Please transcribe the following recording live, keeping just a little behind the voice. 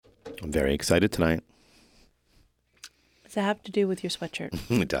I'm very excited tonight. Does that have to do with your sweatshirt?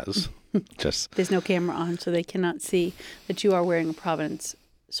 It does. Just There's no camera on, so they cannot see that you are wearing a Providence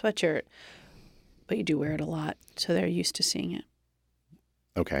sweatshirt, but you do wear it a lot, so they're used to seeing it.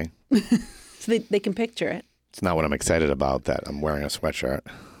 okay. So they can picture it. It's not what I'm excited about that I'm wearing a sweatshirt.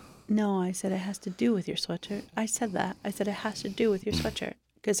 No, I said it has to do with your sweatshirt. I said that. I said it has to do with your sweatshirt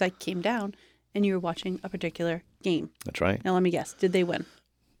because I came down and you were watching a particular game. That's right. Now, let me guess. Did they win?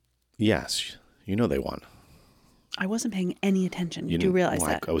 Yes. You know they won. I wasn't paying any attention. You do didn't- realize well,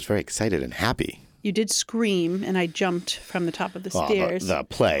 that. I was very excited and happy. You did scream, and I jumped from the top of the Well, stairs. the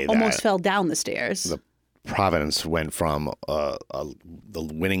play Almost that fell down the stairs. the Providence went from the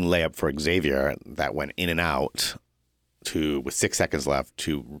winning layup for Xavier that went in and out to with 6 seconds left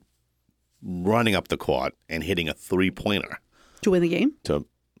to running up the court and hitting a 3-pointer To win the game? to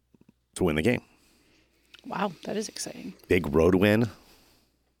win the game. Wow, that is exciting. Big road win.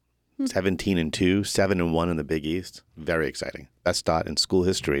 17-2, 7-1 in the Big East. Very exciting. Best start in school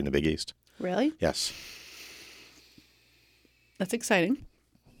history in the Big East. Really? Yes. That's exciting.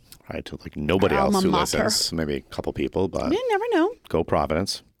 Right. To like nobody Alma else who mater. listens. Maybe a couple people, but You never know. go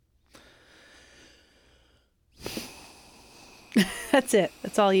Providence. That's it.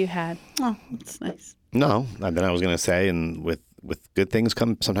 That's all you had. Oh, that's nice. No, and then I was going to say, and with good things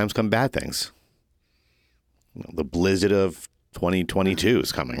sometimes come bad things. You know, the blizzard of 2022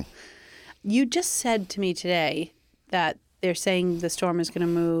 is coming. You just said to me today that they're saying the storm is going to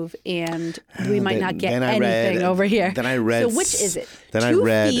move and we might not get Then I anything read- over here. Then I read. So which is it? Then 2 I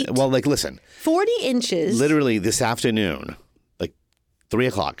read. feet, Well, like listen, 40 inches. literally this afternoon, like 3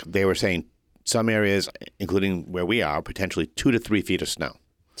 o'clock, they were saying some areas, including where we are, potentially 2 to 3 feet of snow.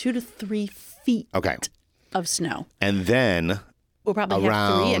 2 to 3 feet Okay, of snow. and then We'll probably have 3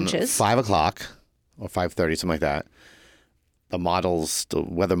 around inches. 5 o'clock or 5:30, something like that, the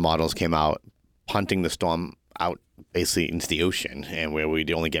weather models came out, punting the storm out basically into the ocean, and where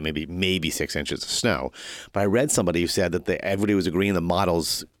we'd only get maybe 6 inches of snow. But I read somebody who said that everybody was agreeing the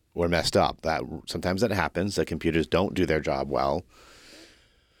models were messed up. That sometimes that happens. The computers don't do their job well.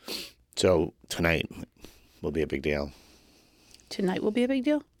 So tonight will be a big deal. Tonight will be a big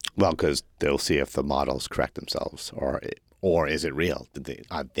deal. Well, because they'll see if the models correct themselves, or is it real?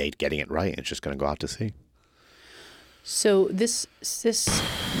 Are they getting it right? It's just going to go out to sea. So this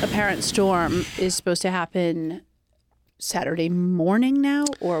apparent storm is supposed to happen Saturday morning now,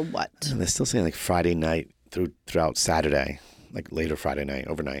 or what? And they're still saying like Friday night throughout Saturday, like later Friday night,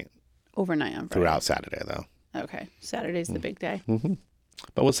 overnight, Overnight on Friday. throughout Saturday though. Okay, Saturday's the big day.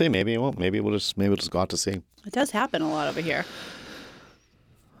 But we'll see. Maybe it won't. Maybe we'll just go out to sea. It does happen a lot over here.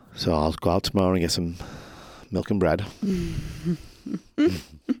 So I'll go out tomorrow and get some milk and bread.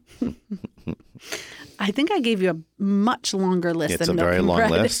 I think I gave you a much longer list It's than a milk very and long bread.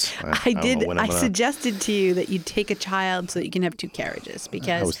 list. I don't did. know when I'm I gonna- suggested to you that you take a child so that you can have 2 carriages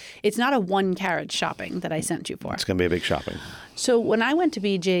because it's not a 1 carriage shopping that I sent you for. It's going to be a big shopping. So when I went to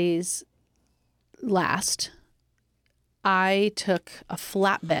BJ's last, I took a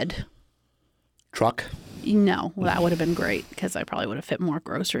flatbed. Truck. No, well, that would have been great because I probably would have fit more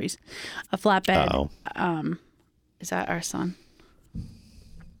groceries. A flatbed. Uh-oh. Is that our son?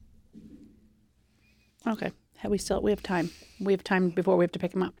 Okay. We have time. We have time before we have to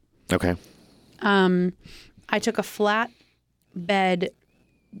pick him up. Okay. I took a flat bed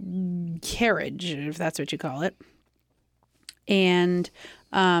carriage, if that's what you call it. And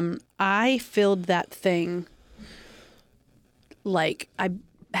I filled that thing like I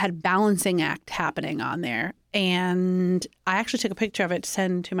had a balancing act happening on there. And I actually took a picture of it to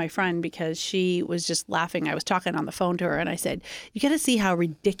send to my friend because she was just laughing. I was talking on the phone to her and I said, you got to see how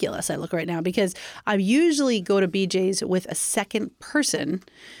ridiculous I look right now because I usually go to BJ's with a second person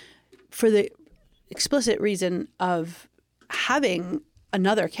for the explicit reason of having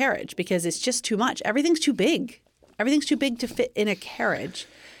another carriage because it's just too much. Everything's too big. Everything's too big to fit in a carriage.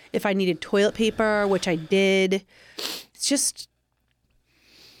 If I needed toilet paper, which I did, it's just...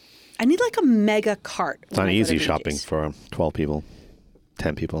 I need like a mega cart. It's not easy shopping for 12 people,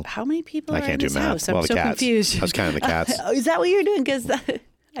 10 people. How many people I are can't in do this math. house? I'm Well, the so cats. confused. I was counting the cats. Is that what you're doing? Because I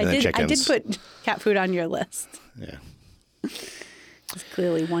the did chickens. put cat food on your list. Yeah. 'Cause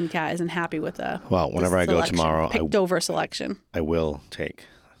clearly one cat isn't happy with the Well, whenever I go tomorrow, picked over selection. I will take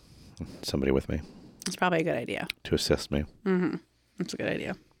somebody with me It's probably a good idea. to assist me. That's a good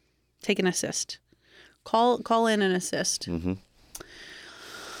idea. Take an assist. Call in an assist. Mm-hmm.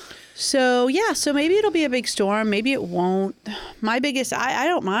 So, yeah, so maybe it'll be a big storm. Maybe it won't. My biggest, I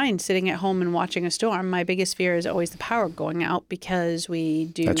don't mind sitting at home and watching a storm. My biggest fear is always the power going out because we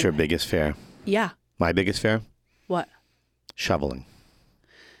do. That's your biggest fear. Yeah. My biggest fear? What? Shoveling.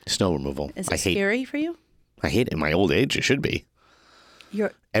 Snow removal. Is it scary for you? I hate it. In my old age, it should be.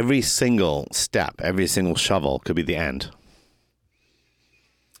 Every single step, every single shovel could be the end.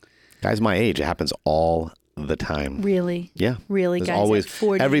 Guys my age, it happens all the time. Really? Yeah. Really, there's guys? Always, at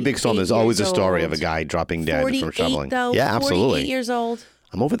 48 every big storm, there's always a story years of a guy dropping dead from 48 shoveling. though? Yeah, absolutely. 48 years old.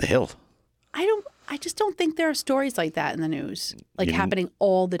 I'm over the hill. I just don't think there are stories like that in the news, like happening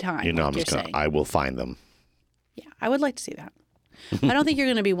all the time. You know, like saying. I will find them. Yeah, I would like to see that. I don't think you're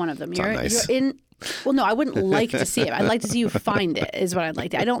going to be one of them. You're nice. Well, no, I wouldn't like to see it. I'd like to see you find it, is what I'd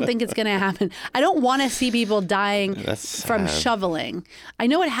like to. I don't think it's going to happen. I don't want to see people dying from shoveling. I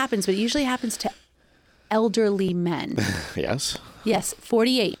know it happens, but it usually happens to elderly men. Yes. Yes,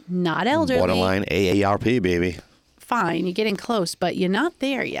 48, not elderly. Borderline AARP, baby. Fine, you're getting close, but you're not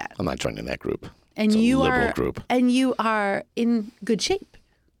there yet. I'm not joining that group. And it's you a liberal are group. And you are in good shape.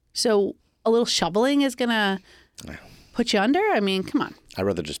 So a little shoveling is going to put you under? I mean, come on. I'd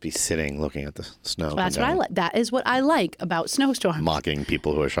rather just be sitting looking at the snow. That's what I like. That is what I like about snowstorms. Mocking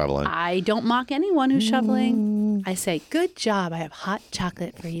people who are shoveling. I don't mock anyone who's shoveling. I say, good job. I have hot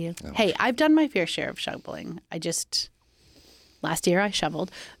chocolate for you. Oh. Hey, I've done my fair share of shoveling. Last year I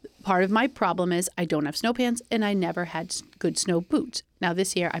shoveled. Part of my problem is I don't have snow pants and I never had good snow boots. Now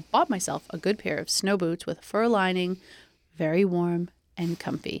this year I bought myself a good pair of snow boots with a fur lining, very warm and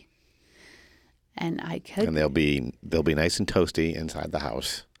comfy. And they'll be nice and toasty inside the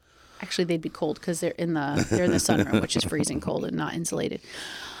house. Actually, they'd be cold because they're in the sunroom, which is freezing cold and not insulated.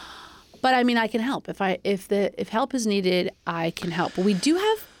 But I mean, I can help if help is needed. I can help. But we do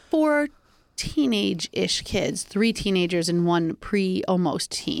have 4 teenage-ish kids, 3 teenagers and 1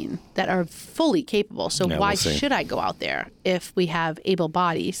 almost teen that are fully capable. So why should I go out there if we have able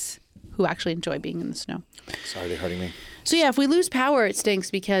bodies who actually enjoy being in the snow? Sorry, they're hurting me. So yeah, if we lose power, it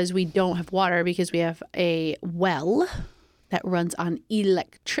stinks because we don't have water, because we have a well that runs on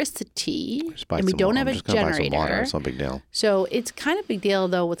electricity and we don't have a generator. Water. It's no big deal. So it's kind of a big deal,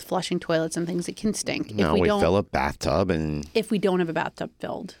 though, with flushing toilets and things. It can stink. No, we fill a bathtub and... If we don't have a bathtub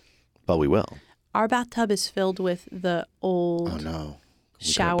filled. But we will. Our bathtub is filled with the old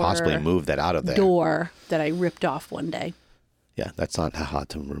shower possibly move that out of there. Door that I ripped off one day. Yeah, that's not hot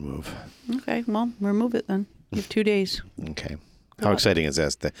to remove. Okay, well, remove it then. You have 2 days. Okay. How exciting is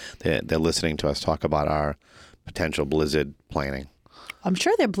this? They're listening to us talk about our potential blizzard planning. I'm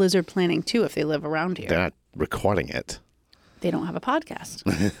sure they're blizzard planning, too, if they live around here. They're not recording it. They don't have a podcast.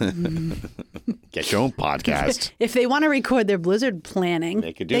 Get your own podcast. If they want to record their blizzard planning,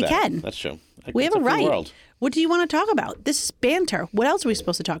 they can. That's true. We have a right. World. What do you want to talk about? This is banter. What else are we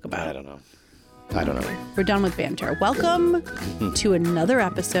supposed to talk about? I don't know. We're done with banter. Welcome to another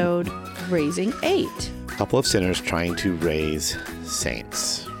episode of Raising 8. A couple of sinners trying to raise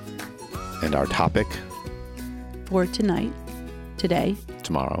saints. And our topic? For tonight, today,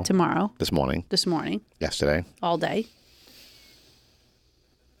 tomorrow, this morning, yesterday, all day.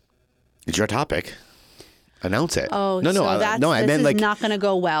 It's your topic. Announce it. Oh, I meant like not going to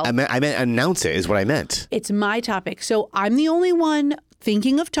go well. I meant announce it is what I meant. It's my topic. So I'm the only one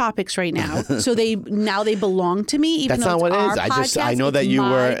thinking of topics right now. So they belong to me. Even that's though not what it is. I know that you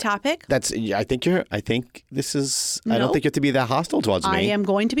were topic. I think this is. No, I don't think you have to be that hostile towards me. I am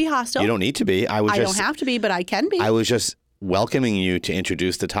going to be hostile. You don't need to be. I don't have to be, but I can be. I was just welcoming you to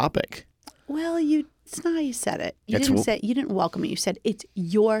introduce the topic. Well, it's not how you said it. You didn't welcome me. You said it's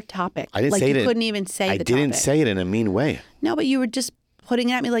your topic. I didn't say it. You couldn't even say the topic. I didn't say it in a mean way. No, but you were just putting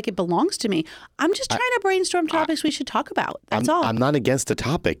it at me like it belongs to me. I'm just trying to brainstorm topics we should talk about. That's all. I'm not against the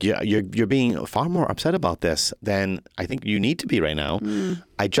topic. You're being far more upset about this than I think you need to be right now.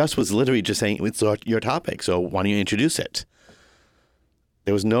 I just was literally just saying it's your topic. So why don't you introduce it?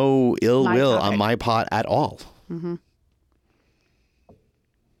 There was no ill will on my part at all. Mm-hmm.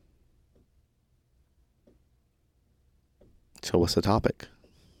 So what's the topic?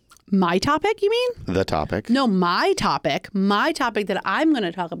 My topic, you mean? The topic. No, my topic. My topic that I'm going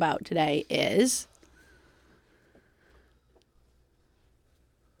to talk about today is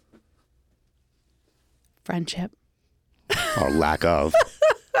friendship. Or lack of.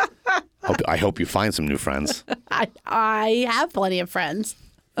 I hope you find some new friends. I have plenty of friends.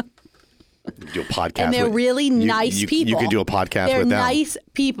 Do a podcast. And they're really nice people. You can do a podcast with them. They're nice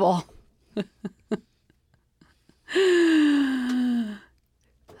people.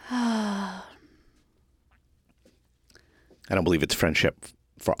 I don't believe it's friendship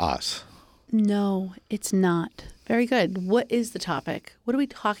for us. No, it's not. Very good. What is the topic? What are we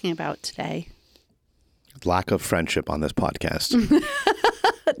talking about today? Lack of friendship on this podcast.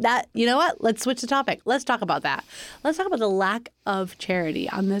 You know what? Let's switch the topic. Let's talk about that. Let's talk about the lack of charity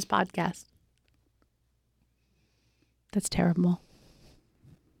on this podcast. That's terrible.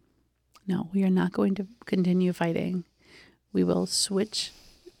 No, we are not going to continue fighting. We will switch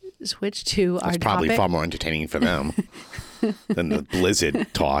to our It's probably topic. far more entertaining for them than the Blizzard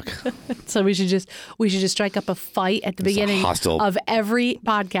talk. So we should just strike up a fight at the beginning hostile- of every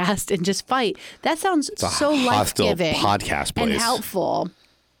podcast and just fight. That sounds It's a so hostile life-giving podcast and place. helpful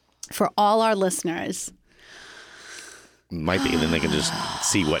for all our listeners. Might be, then they can just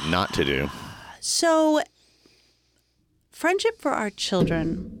see what not to do. So, friendship for our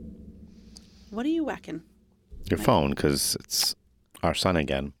children. What are you reckon? Your phone, because it's our son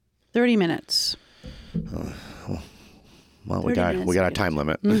again. 30 minutes. Well, 30 we got minutes, our time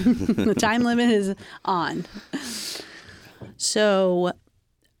limit. The time limit is on. So,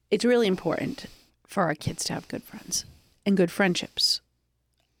 it's really important for our kids to have good friends and good friendships.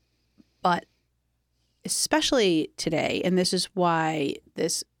 But especially today, and this is why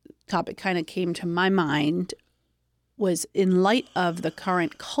this topic kind of came to my mind, was in light of the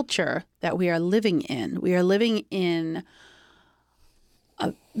current culture that we are living in. We are living in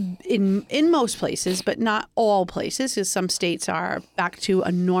most places, but not all places, because some states are back to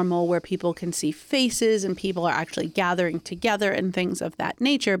a normal where people can see faces and people are actually gathering together and things of that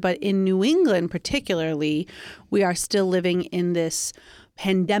nature. But in New England particularly, we are still living in this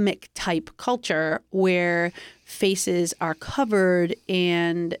pandemic type culture where faces are covered,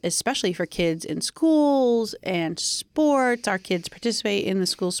 and especially for kids in schools and sports, our kids participate in the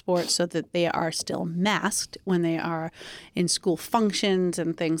school sports so that they are still masked when they are in school functions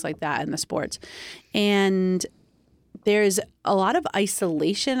and things like that in the sports. And there's a lot of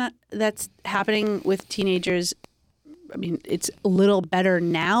isolation that's happening with teenagers. I mean, it's a little better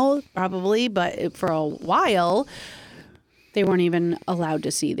now probably, but for a while they weren't even allowed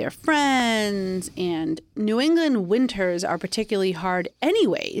to see their friends. And New England winters are particularly hard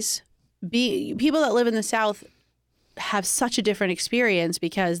anyways. People that live in the South have such a different experience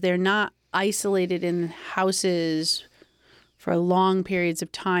because they're not isolated in houses for long periods of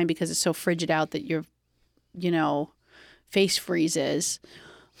time because it's so frigid out that your, face freezes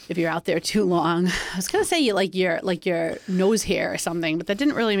if you're out there too long. I was going to say your nose hair or something, but that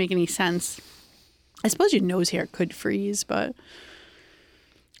didn't really make any sense. I suppose your nose hair could freeze, but...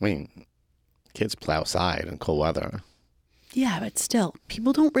 I mean, kids play outside in cold weather. Yeah, but still,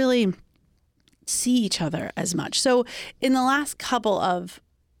 people don't really see each other as much. So in the last couple of,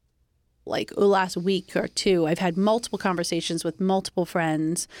 last week or two, I've had multiple conversations with multiple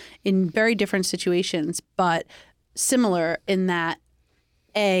friends in very different situations, but similar in that,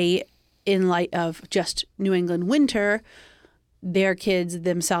 in light of just New England winter, their kids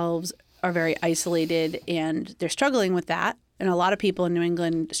themselves are very isolated and they're struggling with that. And a lot of people in New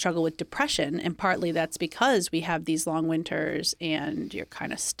England struggle with depression. And partly that's because we have these long winters and you're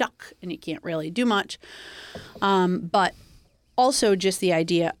kind of stuck and you can't really do much. But also just the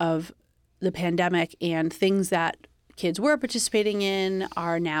idea of the pandemic and things that kids were participating in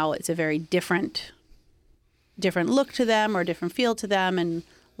are now, it's a very different look to them or different feel to them and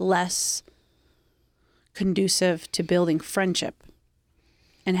less conducive to building friendship.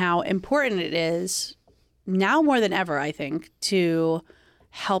 And how important it is now more than ever, I think, to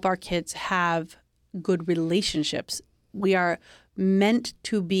help our kids have good relationships. We are meant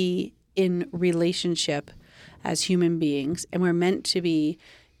to be in relationship as human beings, and we're meant to be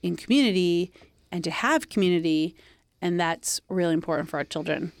in community and to have community, and that's really important for our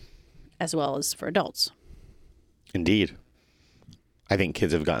children as well as for adults. Indeed. I think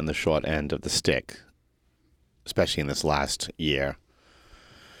kids have gotten the short end of the stick, especially in this last year,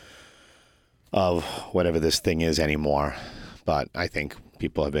 of whatever this thing is anymore. But I think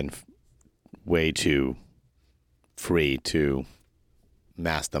people have been way too free to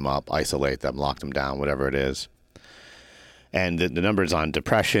mask them up, isolate them, lock them down, whatever it is. And the numbers on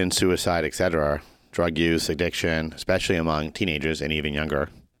depression, suicide, etc., drug use, addiction, especially among teenagers and even younger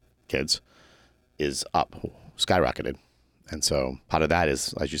kids, is up, skyrocketed. And so part of that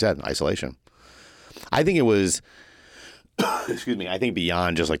is, as you said, isolation. I think it was... excuse me, I think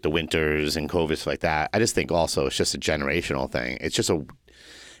beyond just like the winters and COVID, stuff like that, I just think also it's just a generational thing. It's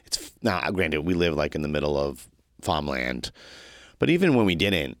now, granted, we live like in the middle of farmland, but even when we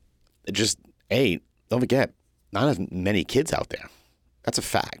didn't, don't forget, not as many kids out there. That's a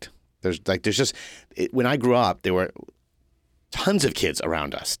fact. When I grew up, there were tons of kids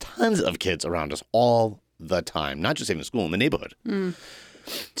around us all the time, not just in school, in the neighborhood.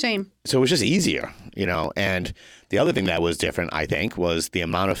 Same. So it was just easier, and the other thing that was different, I think, was the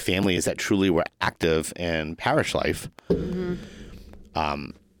amount of families that truly were active in parish life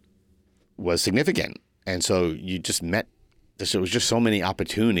was significant. And so you just there was just so many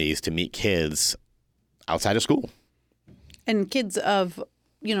opportunities to meet kids outside of school. And kids of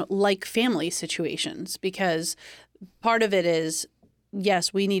like family situations, because part of it is,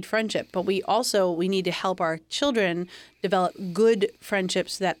 yes, we need friendship, but we need to help our children develop good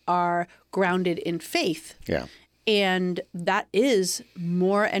friendships that are grounded in faith. Yeah. And that is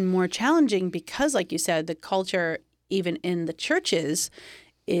more and more challenging because, like you said, the culture, even in the churches,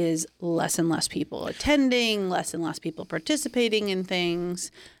 is less and less people attending, less and less people participating in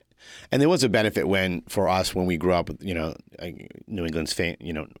things. And there was a benefit for us when we grew up, New England's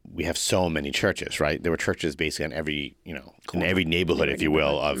we have so many churches, right? There were churches basically in every neighborhood, if you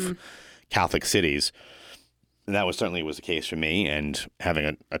will, of Catholic cities. And that certainly was the case for me, and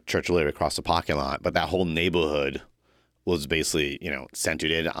having a church literally across the parking lot. But that whole neighborhood was basically,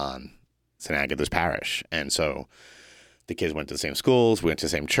 centered in on St. Agatha's Parish. And so the kids went to the same schools, we went to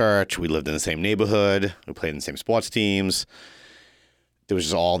the same church, we lived in the same neighborhood, we played in the same sports teams. There was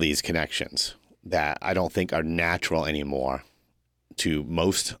just all these connections that I don't think are natural anymore to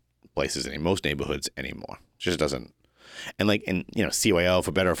most places, most neighborhoods anymore. It just doesn't. And CYO,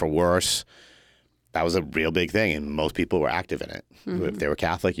 for better or for worse, that was a real big thing, and most people were active in it. Mm-hmm. If they were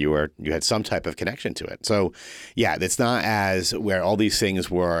Catholic, you had some type of connection to it. So, yeah, it's not as where all these things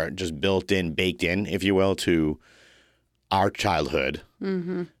were just baked in, if you will, to our childhood.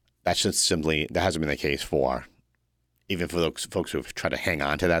 Mm-hmm. That hasn't been the case even for those folks who've tried to hang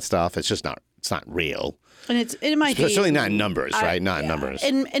on to that stuff. It's just not. It's not real. And it might be certainly not in numbers, right? Not in numbers.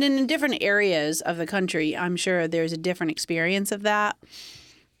 And in different areas of the country, I'm sure there's a different experience of that.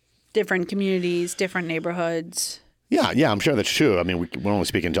 Different communities, different neighborhoods. Yeah, I'm sure that's true. I mean, we're only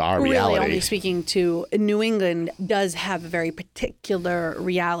speaking to our reality. Really only speaking to New England does have a very particular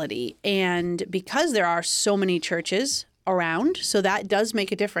reality. And because there are so many churches around, so that does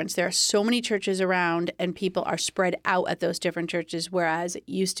make a difference. There are so many churches around, and people are spread out at those different churches, whereas it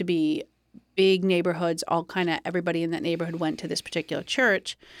used to be big neighborhoods, everybody in that neighborhood went to this particular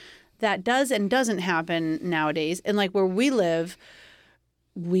church. That does and doesn't happen nowadays. And like where we live,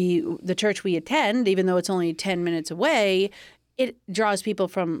 the church we attend, even though it's only 10 minutes away, it draws people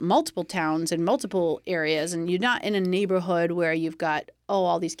from multiple towns and multiple areas. And you're not in a neighborhood where you've got,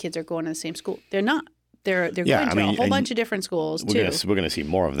 all these kids are going to the same school. They're not. They're going to a whole bunch of different schools too. We're going to see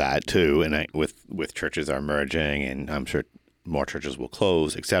more of that too, and with churches are merging, and I'm sure more churches will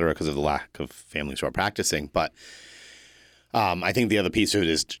close, et cetera, because of the lack of families who are practicing. But I think the other piece of it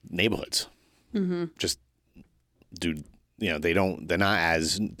is neighborhoods. Mm-hmm. They're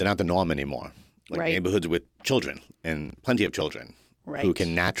not the norm anymore. Right. Neighborhoods with children and plenty of children who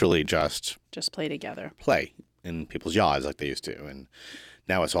can naturally just play together, play in people's yards like they used to, and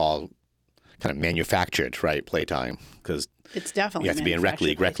now it's all kind of manufactured, right? Playtime, because it's definitely you have to be in rec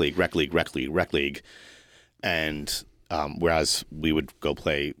league, and whereas we would go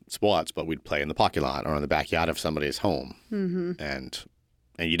play sports, but we'd play in the parking lot or in the backyard of somebody's home, mm-hmm. and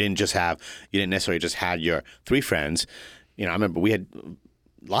you didn't necessarily just had your three friends. I remember we had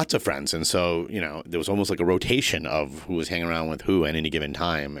lots of friends, and so there was almost like a rotation of who was hanging around with who at any given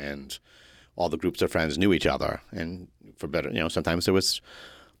time, and all the groups of friends knew each other. And for better, sometimes there was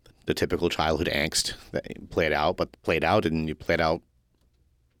the typical childhood angst that played out and you played out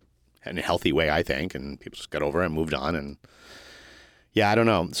in a healthy way, I think, and people just got over it and moved on. And yeah, I don't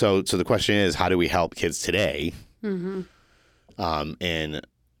know. So the question is, how do we help kids today, mm-hmm. In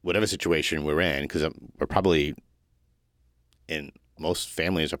whatever situation we're in? Because we're probably most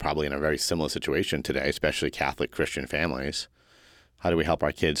families are probably in a very similar situation today, especially Catholic Christian families. How do we help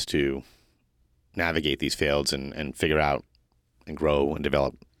our kids to navigate these fields and figure out and grow and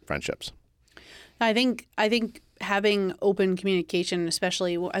develop friendships? I think having open communication,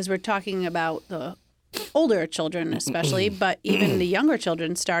 especially as we're talking about the older children especially, but even the younger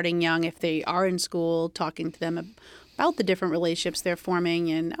children starting young, if they are in school, talking to them about the different relationships they're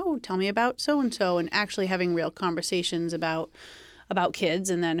forming and, tell me about so-and-so, and actually having real conversations about kids,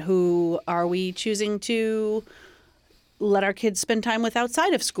 and then who are we choosing to let our kids spend time with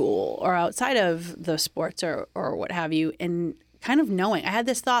outside of school or outside of the sports or what have you, and kind of knowing. I had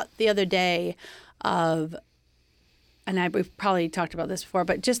this thought the other day of, and we've probably talked about this before,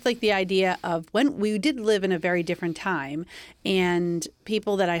 but just like the idea of when we did live in a very different time, and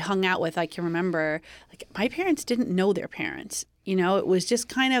people that I hung out with, I can remember, like my parents didn't know their parents. It was just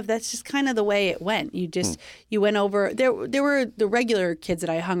that's just kind of the way it went. You went over, there were the regular kids that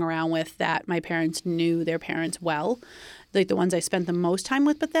I hung around with that my parents knew their parents well, like the ones I spent the most time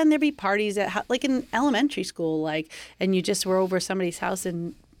with. But then there'd be parties like in elementary school, and you just were over somebody's house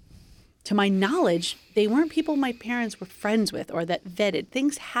and to my knowledge, they weren't people my parents were friends with or that vetted.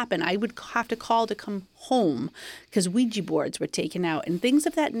 Things happen. I would have to call to come home because Ouija boards were taken out and things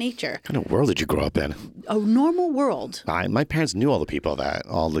of that nature. What kind of world did you grow up in? A normal world. My parents knew all the people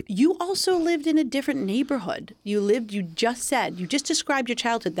You also lived in a different neighborhood. You just described your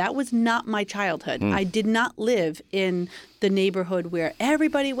childhood. That was not my childhood. I did not live in the neighborhood where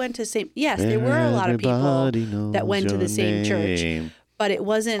everybody went to the same. Yes, there were a lot of people that went to the same church, but it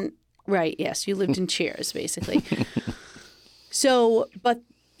wasn't. Right, yes, you lived in Cheers, basically. So, but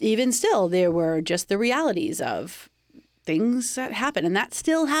even still, there were just the realities of things that happen, and that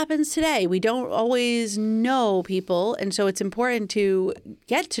still happens today. We don't always know people, and so it's important to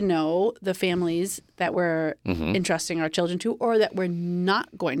get to know the families that we're entrusting our children to or that we're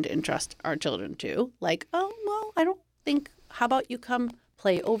not going to entrust our children to. Like, oh, well, I don't think, how about you come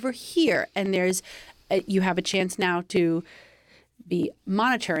play over here? And you have a chance now to be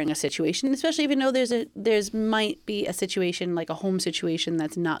monitoring a situation, especially even though there's might be a situation like a home situation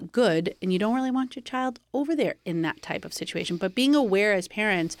that's not good, and you don't really want your child over there in that type of situation. But being aware as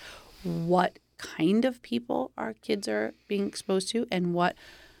parents what kind of people our kids are being exposed to and what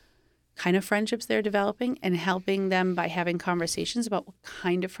kind of friendships they're developing, and helping them by having conversations about what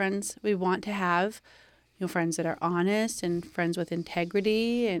kind of friends we want to have, friends that are honest and friends with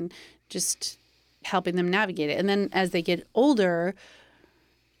integrity, and just helping them navigate it. And then as they get older,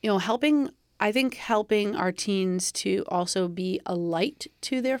 helping our teens to also be a light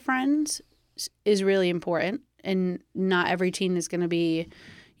to their friends is really important. And not every teen is going to be,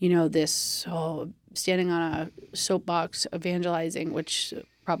 standing on a soapbox evangelizing, which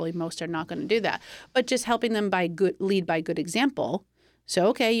probably most are not going to do that. But just helping them lead by good example. So,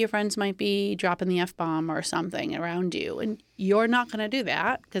 okay, your friends might be dropping the F-bomb or something around you, and you're not going to do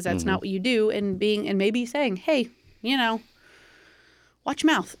that because that's not what you do. And maybe saying, hey, watch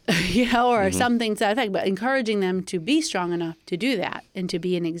your mouth, or something to that effect, but encouraging them to be strong enough to do that and to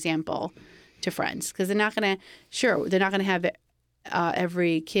be an example to friends, because they're not going to have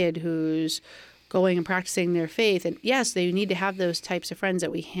every kid who's going and practicing their faith. And yes, they need to have those types of friends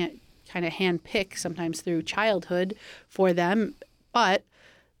that we kind of handpick sometimes through childhood for them. But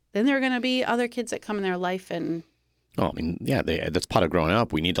then there are going to be other kids that come in their life and... that's part of growing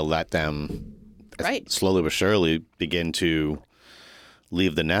up. We need to let them slowly but surely begin to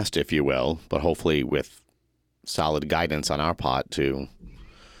leave the nest, if you will, but hopefully with solid guidance on our part to,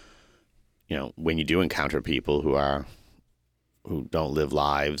 when you do encounter people who don't live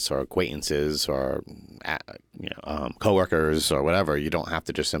lives or acquaintances or, coworkers or whatever, you don't have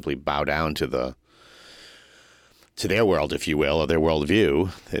to just simply bow down to their world, if you will, or their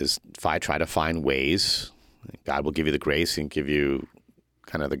worldview. Try to find ways. God will give you the grace and give you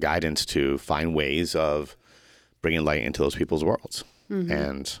kind of the guidance to find ways of bringing light into those people's worlds.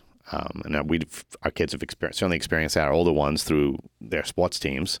 And our kids have certainly experienced that, our older ones, through their sports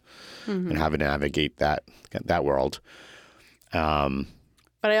teams and having to navigate that world. But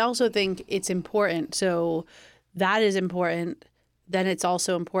I also think it's important. So that is important. Then it's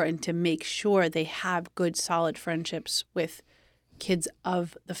also important to make sure they have good, solid friendships with kids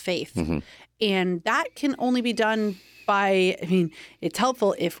of the faith. And that can only be done by, it's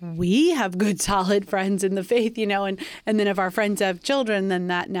helpful if we have good, solid friends in the faith, and then if our friends have children, then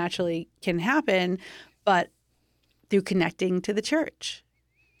that naturally can happen. But through connecting to the church,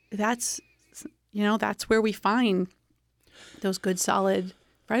 that's where we find those good, solid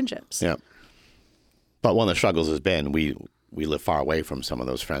friendships. Yeah. But one of the struggles has been we live far away from some of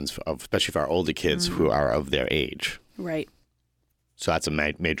those friends, especially for our older kids who are of their age. Right. So that's a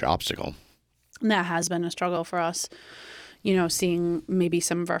major obstacle. And that has been a struggle for us, seeing maybe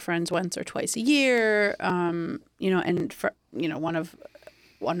some of our friends once or twice a year, and for, one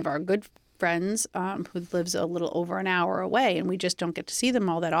of our good friends who lives a little over an hour away, and we just don't get to see them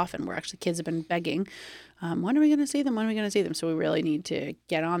all that often. Kids have been begging, when are we going to see them? When are we going to see them? So we really need to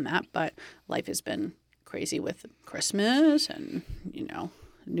get on that. But life has been crazy with Christmas and,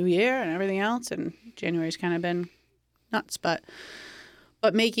 New Year and everything else. And January's kind of been nuts. But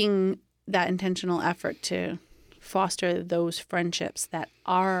making that intentional effort to foster those friendships that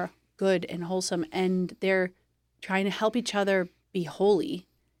are good and wholesome, and they're trying to help each other be holy.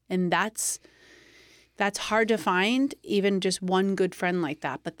 And that's hard to find, even just one good friend like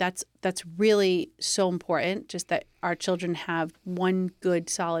that. But that's really so important, just that our children have one good,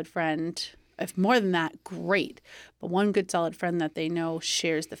 solid friend. If more than that, great. But one good, solid friend that they know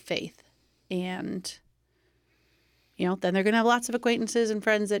shares the faith. And, then they're going to have lots of acquaintances and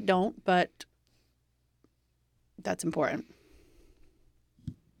friends that don't, but that's important.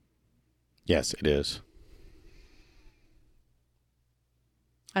 Yes, it is.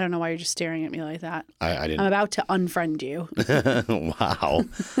 I don't know why you're just staring at me like that. I I'm didn't. about to unfriend you. Wow.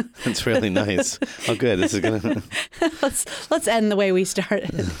 That's really nice. Oh, good. This is going to. Let's end the way we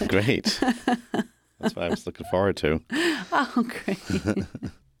started. Great. That's what I was looking forward to. Oh, great.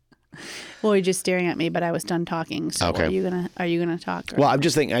 Well, you're just staring at me, but I was done talking. So Okay. are you gonna talk? Or? Well, I'm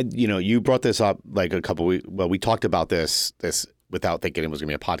just thinking, you brought this up like a couple weeks. Well, we talked about this without thinking it was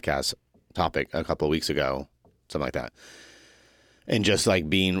going to be a podcast topic a couple of weeks ago, something like that. And just like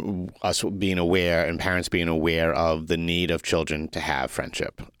being aware and parents being aware of the need of children to have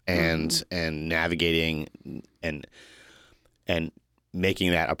friendship and navigating and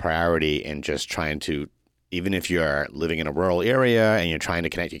making that a priority and just trying to, even if you're living in a rural area and you're trying to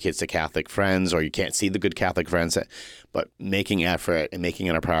connect your kids to Catholic friends or you can't see the good Catholic friends, but making effort and making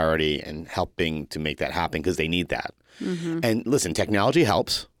it a priority and helping to make that happen because they need that. Mm-hmm. And listen, technology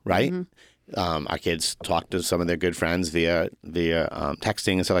helps, right? Mm-hmm. Our kids talk to some of their good friends via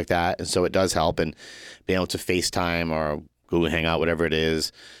texting and stuff like that. And so it does help. And being able to FaceTime or Google Hangout, whatever it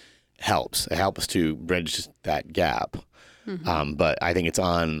is, helps. It helps to bridge that gap. Mm-hmm. But I think it's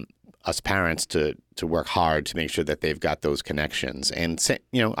on us parents to work hard to make sure that they've got those connections. And,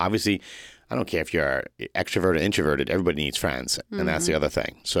 obviously, I don't care if you're extroverted or introverted, everybody needs friends. And that's the other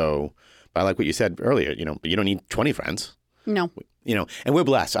thing. So, but I like what you said earlier, but you don't need 20 friends. No. And we're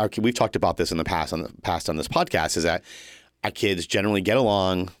blessed. We've talked about this in the past on this podcast, is that our kids generally get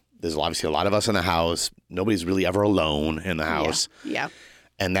along. There's obviously a lot of us in the house. Nobody's really ever alone in the house. Yeah.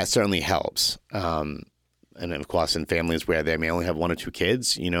 And that certainly helps. And of course, in families where they may only have one or two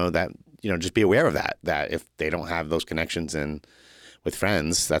kids, just be aware of that if they don't have those connections with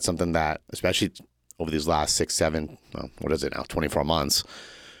friends, that's something that, especially over these last 6, 7, 24 months,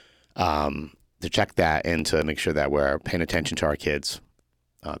 to check that and to make sure that we're paying attention to our kids,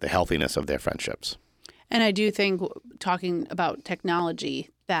 the healthiness of their friendships. And I do think, talking about technology,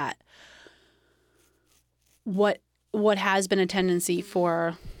 that what has been a tendency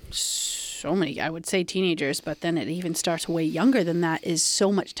for so many, I would say teenagers, but then it even starts way younger than that, is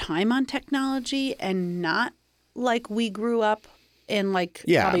so much time on technology, and not like we grew up and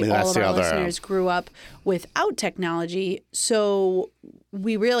probably all of our listeners grew up without technology. So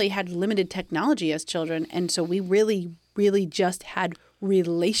we really had limited technology as children. And so we really, really just had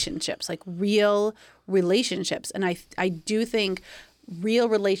relationships, like real relationships. And I do think real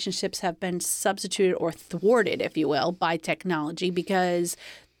relationships have been substituted or thwarted, if you will, by technology, because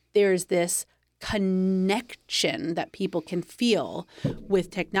there's this connection that people can feel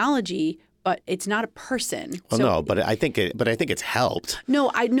with technology, but it's not a person. Well, no, but I think it's helped.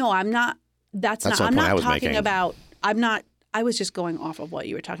 No, I'm not. That's not. I'm not talking about. I was just going off of what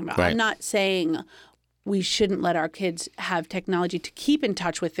you were talking about. Right. I'm not saying we shouldn't let our kids have technology to keep in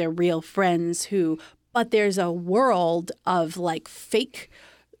touch with their real friends but there's a world of a fake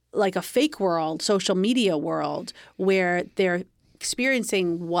world, social media world, where they're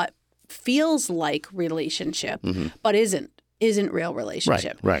experiencing what feels like relationship, but isn't real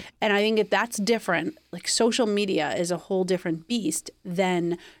relationship. Right. And I think that's different. Like, social media is a whole different beast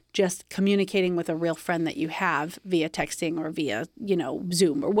than just communicating with a real friend that you have via texting or via,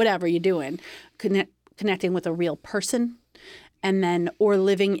 Zoom or whatever you're doing, connecting with a real person. And then, or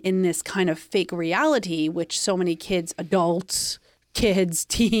living in this kind of fake reality, which so many kids, adults, kids,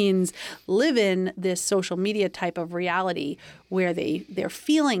 teens live in, this social media type of reality where they're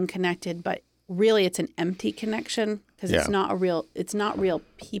feeling connected, but really it's an empty connection because it's not real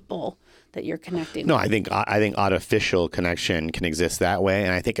people that you're connecting No, with. I think artificial connection can exist that way,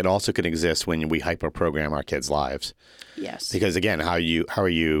 and I think it also could exist when we hyper program our kids' lives. Yes. Because again, how are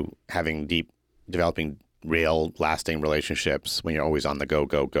you developing real, lasting relationships when you're always on the go,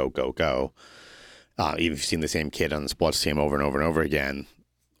 go, go, go, go? Even if you've seen the same kid on the sports team over and over and over again,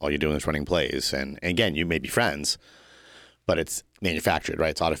 all you're doing is running plays. And again, you may be friends, but it's manufactured, right?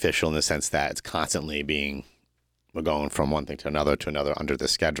 It's artificial in the sense that it's constantly we're going from one thing to another under the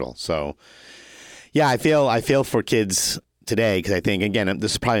schedule. So, yeah, I feel for kids today, because I think, again,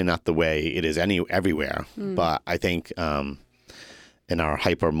 this is probably not the way it is everywhere, but I think in our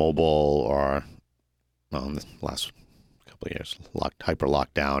hypermobile or in the last couple of years, hyper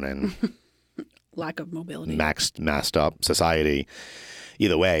lockdown and lack of mobility, masked up society.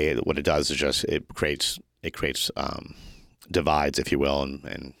 Either way, what it does is just it creates divides, if you will,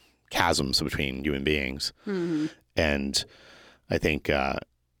 and chasms between human beings. Mm-hmm. And I think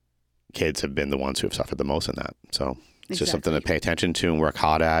kids have been the ones who have suffered the most in that. So it's just something to pay attention to and work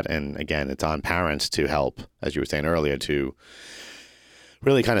hard at. And again, it's on parents to help, as you were saying earlier, to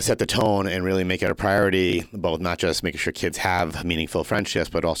really kind of set the tone and really make it a priority, both not just making sure kids have meaningful friendships,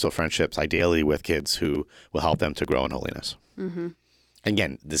 but also friendships ideally with kids who will help them to grow in holiness. Mm-hmm.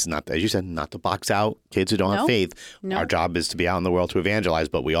 again, this is not, as you said, not to box out kids who don't have No. faith. No. Our job is to be out in the world to evangelize,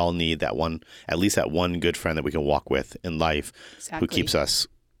 but we all need that one, at least that one good friend that we can walk with in life Exactly. who keeps us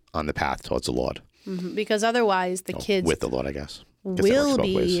on the path towards the Lord. Because otherwise the kids With the Lord, I guess. Guess that works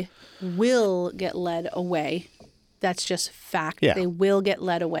both ways. will get led away. That's just fact. Yeah. They will get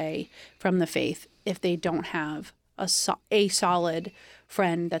led away from the faith if they don't have a solid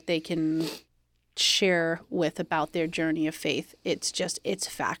friend that they can share with about their journey of faith. It's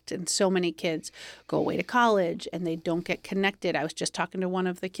fact. And so many kids go away to college and they don't get connected. I was just talking to one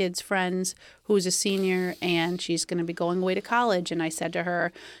of the kids' friends who's a senior and she's going to be going away to college. And I said to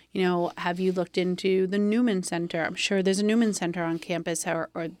her, have you looked into the Newman Center? I'm sure there's a Newman Center on campus. Or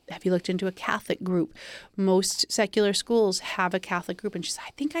have you looked into a Catholic group? Most secular schools have a Catholic group. And she said,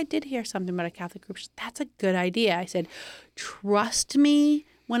 I think I did hear something about a Catholic group. She said, that's a good idea. I said, trust me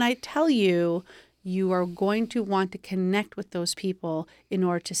when I tell you, you are going to want to connect with those people in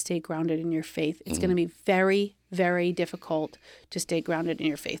order to stay grounded in your faith. It's going to be very, very difficult to stay grounded in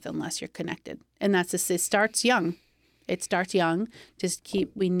your faith unless you're connected. And it starts young. It starts young.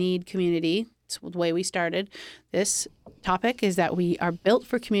 We need community. It's the way we started. This topic is that we are built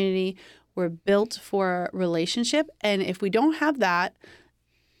for community. We're built for relationship. And if we don't have that,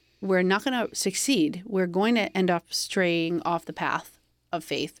 we're not going to succeed. We're going to end up straying off the path of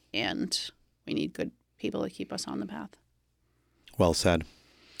faith, and we need good people to keep us on the path. Well said.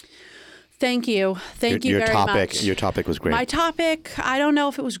 Thank you. Thank you very much. Your topic was great. My topic, I don't know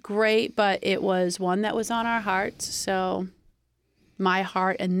if it was great, but it was one that was on our hearts. So my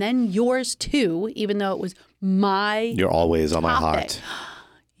heart, and then yours too, even though it was my You're always on my topic. heart.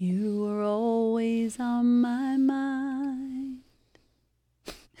 You were always on my mind.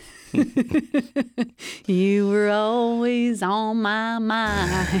 You were always on my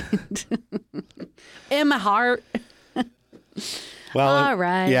mind. In my heart. Well, all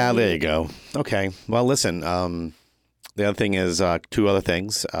right. Yeah, there you go. Okay. Well, listen, the other thing is two other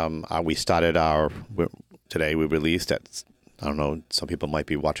things. We started today we released at, I don't know, some people might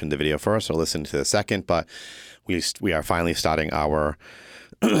be watching the video first or listening to the second, but we are finally starting our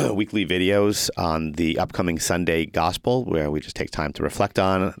weekly videos on the upcoming Sunday gospel, where we just take time to reflect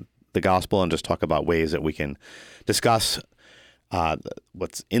on the gospel and just talk about ways that we can discuss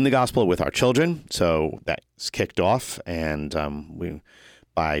what's in the gospel with our children. So that's kicked off, and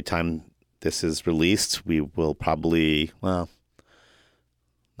by the time this is released, we will probably,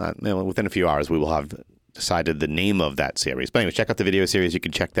 within a few hours, we will have decided the name of that series. But anyway, check out the video series. You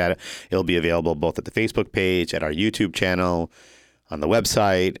can check that. It'll be available both at the Facebook page, at our YouTube channel, on the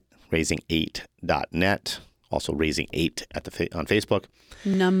website, raising8.net, also Raising 8 on Facebook.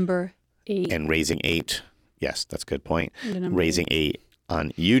 Number 8. And Raising 8, yes, that's a good point. Raising 8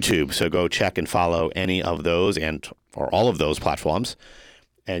 on YouTube. So go check and follow any of those or all of those platforms,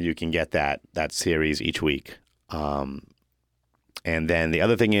 and you can get that series each week. And then the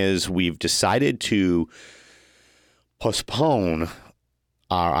other thing is we've decided to postpone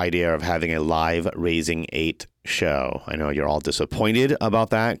our idea of having a live Raising 8 show. I know you're all disappointed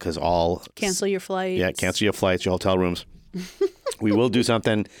about that because cancel your flights. Yeah, cancel your flights, your hotel rooms. We will do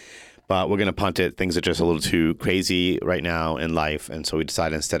something, but we're going to punt it. Things are just a little too crazy right now in life, and so we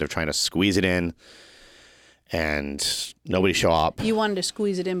decided instead of trying to squeeze it in and nobody show up. You wanted to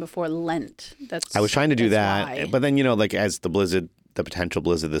squeeze it in before Lent. I was trying to do that, why. but then as the potential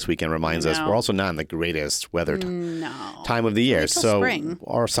blizzard this weekend reminds us, we're also not in the greatest weather time of the year. So spring.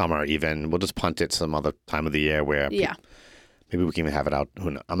 Or summer even. We'll just punt it some other time of the year where maybe we can even have it out.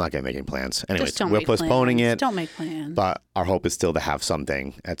 Who knows? I'm not going to make any plans. Anyways, we're postponing it. Don't make plans. But our hope is still to have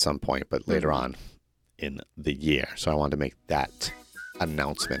something at some point, but later on in the year. So I wanted to make that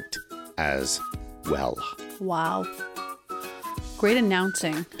announcement as well. Wow. Great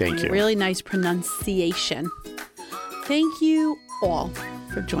announcing. Thank you. Really nice pronunciation. Thank you all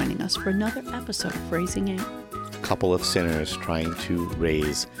for joining us for another episode of Raising 8. A couple of sinners trying to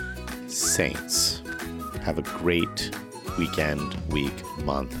raise saints. Have a great weekend, week,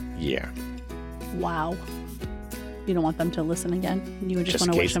 month, year. Wow. You don't want them to listen again? You just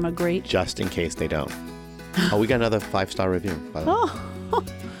want to wish them a great... Just in case they don't. Oh, we got another 5-star review, by the way. Oh.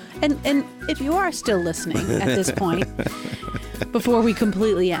 And if you are still listening at this point, before we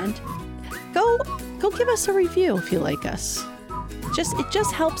completely end, go give us a review if you like us. It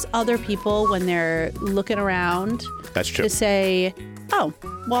just helps other people when they're looking around. That's true. To say, oh,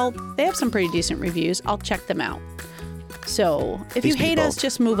 well, they have some pretty decent reviews. I'll check them out. So if These you hate people- us,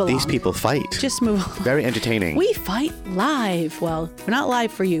 just move along. These people fight. Just move along. Very entertaining. We fight live. Well, we're not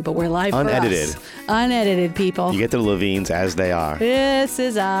live for you, but we're live Unedited. for us. Unedited, people. You get the Levines as they are. This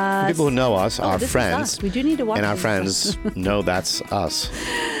is us. People who know us, our this is friends, us. We do need to watch and our this. friends know that's us.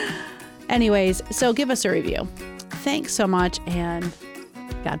 Anyways, so give us a review. Thanks so much, and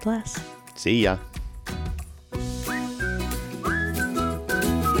God bless. See ya.